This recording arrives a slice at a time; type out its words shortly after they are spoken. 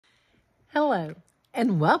Hello,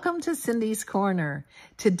 and welcome to Cindy's Corner.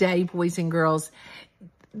 Today, boys and girls,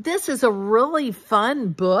 this is a really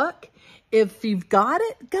fun book. If you've got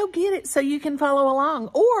it, go get it so you can follow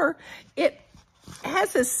along. Or it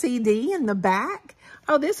has a CD in the back.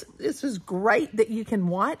 Oh, this is great that you can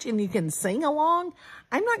watch and you can sing along.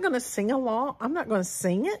 I'm not going to sing along. I'm not going to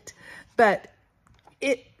sing it, but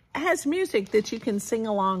it has music that you can sing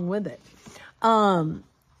along with it.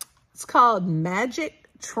 It's called Magic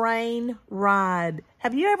Train Ride.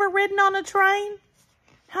 Have you ever ridden on a train?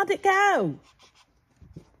 How'd it go?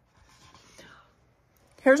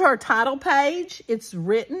 Here's our title page. It's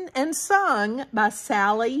written and sung by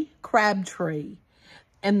Sally Crabtree.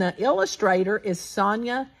 And the illustrator is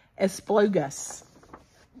Sonia Esplugas.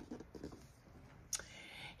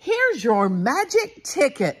 Here's your magic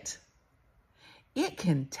ticket. It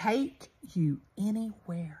can take you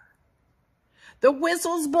anywhere. The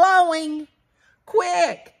whistle's blowing.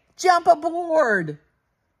 Quick, jump aboard.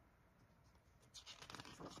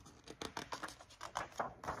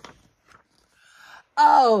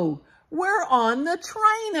 Oh, we're on the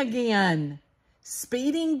train again.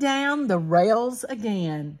 Speeding down the rails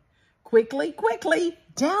again. Quickly, quickly,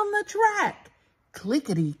 down the track.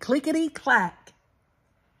 Clickety, clickety, clack.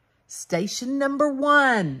 Station number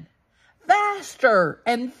 1. Faster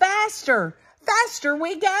and faster, faster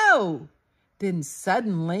we go. Then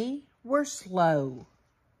suddenly we're slow.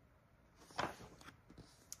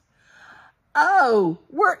 Oh,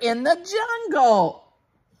 we're in the jungle.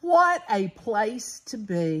 What a place to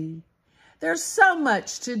be. There's so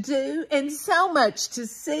much to do and so much to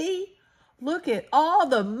see. Look at all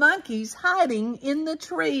the monkeys hiding in the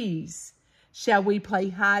trees. Shall we play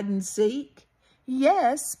hide and seek?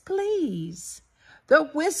 Yes, please. The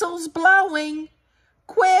whistle's blowing.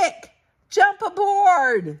 Quick, jump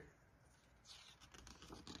aboard.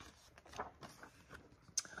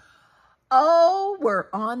 Oh, we're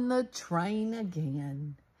on the train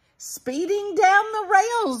again. Speeding down the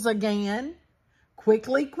rails again.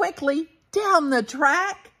 Quickly, quickly, down the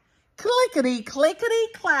track. Clickety, clickety,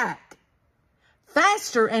 clack.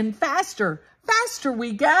 Faster and faster, faster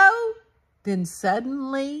we go. Then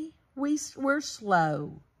suddenly we're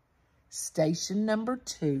slow. Station number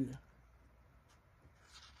 2.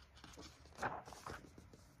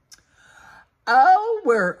 Oh,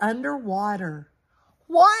 we're underwater.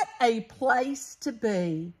 What a place to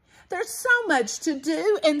be. There's so much to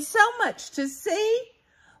do and so much to see.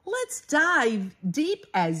 Let's dive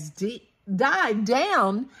down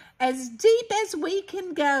as deep as we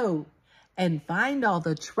can go and find all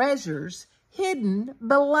the treasures hidden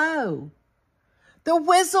below. The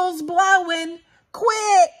whistle's blowing.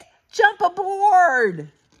 Quick, jump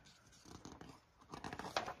aboard.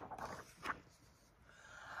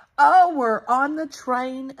 Oh, we're on the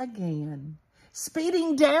train again.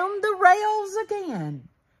 Speeding down the rails again.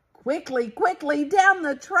 Quickly, quickly, down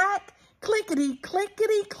the track. Clickety,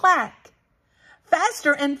 clickety, clack.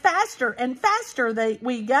 Faster and faster and faster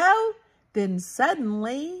we go. Then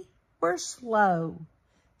suddenly we're slow.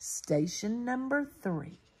 Station number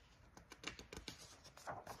 3.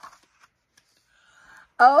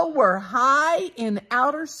 Oh, we're high in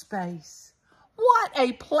outer space. What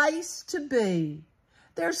a place to be.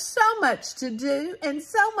 There's so much to do and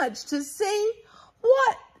so much to see.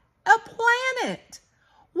 What a planet.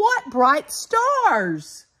 What bright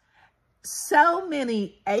stars. So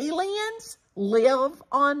many aliens live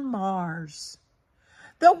on Mars.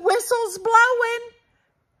 The whistle's blowing.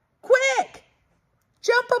 Quick,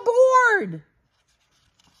 jump aboard.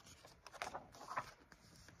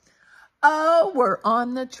 Oh, we're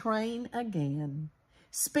on the train again.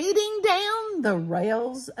 Speeding down the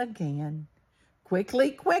rails again.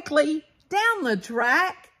 Quickly, quickly, down the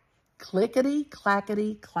track. Clickety,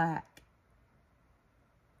 clackety, clack.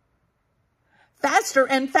 Faster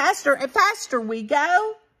and faster and faster we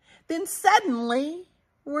go. Then suddenly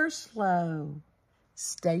we're slow.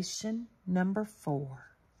 Station number 4.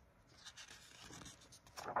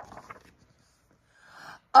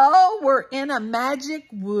 Oh, we're in a magic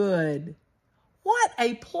wood. What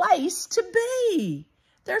a place to be.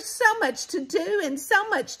 There's so much to do and so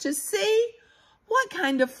much to see. What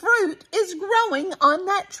kind of fruit is growing on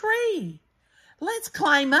that tree? Let's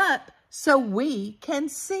climb up so we can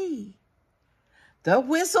see. The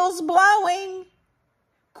whistle's blowing.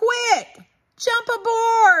 Quick, jump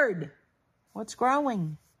aboard. What's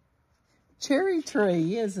growing? Cherry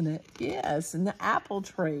tree, isn't it? Yes, and the apple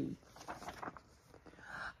tree.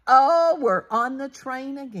 Oh, we're on the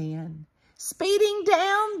train again. Speeding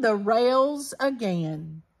down the rails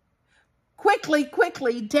again. Quickly,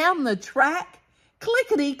 quickly, down the track.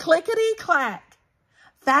 Clickety, clickety, clack.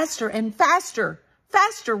 Faster and faster,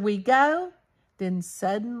 Faster we go, then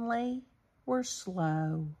suddenly we're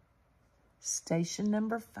slow. Station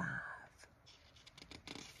number 5.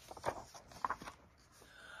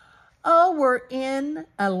 Oh, we're in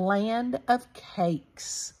a land of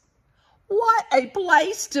cakes. What a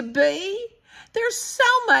place to be. There's so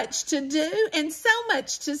much to do and so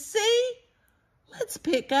much to see. Let's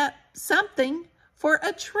pick up something for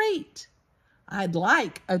a treat. I'd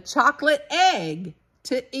like a chocolate egg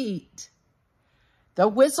to eat. The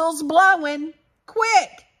whistle's blowing.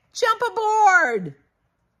 Quick, jump aboard.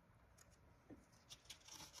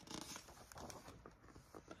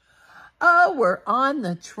 Oh, we're on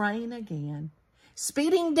the train again,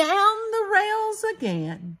 speeding down the rails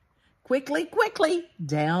again. Quickly, quickly,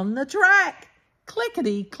 down the track.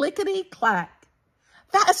 Clickety, clickety, clack.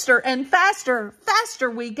 Faster and faster,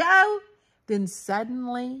 faster we go. Then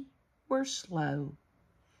suddenly we're slow.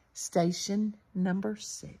 Station number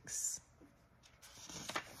 6.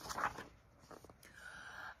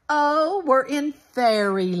 Oh, we're in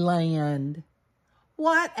fairyland.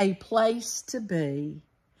 What a place to be.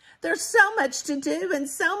 There's so much to do and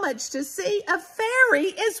so much to see. A fairy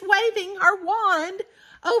is waving her wand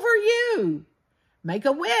over you. Make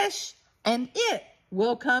a wish and it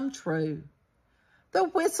will come true. The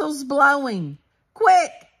whistle's blowing.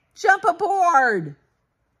 Quick, jump aboard.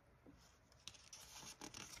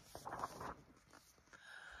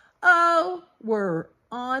 Oh, we're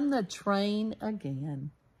on the train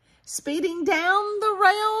again, speeding down the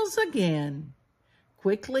rails again.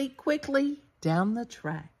 Quickly, quickly, down the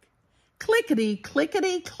track. Clickety,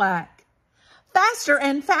 clickety, clack. Faster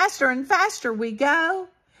and faster and faster we go.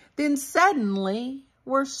 Then suddenly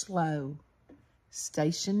we're slow.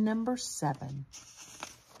 Station number 7.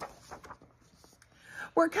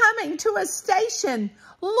 We're coming to a station.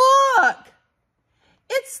 Look!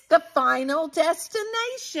 It's the final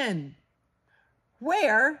destination.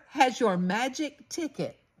 Where has your magic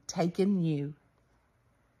ticket taken you?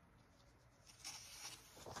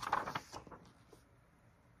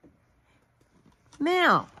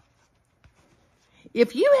 Now,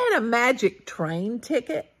 if you had a magic train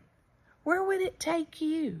ticket, where would it take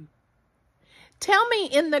you? Tell me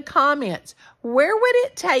in the comments, where would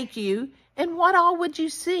it take you and what all would you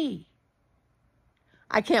see?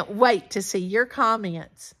 I can't wait to see your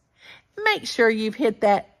comments. Make sure you've hit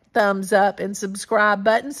that thumbs up and subscribe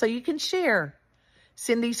button so you can share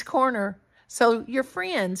Cindy's Corner so your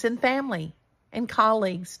friends and family and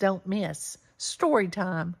colleagues don't miss story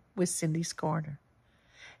time with Cindy's Corner.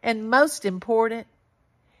 And most important,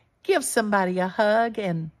 give somebody a hug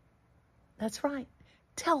and that's right,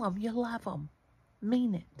 tell them you love them.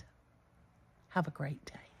 Mean it. Have a great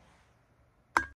day.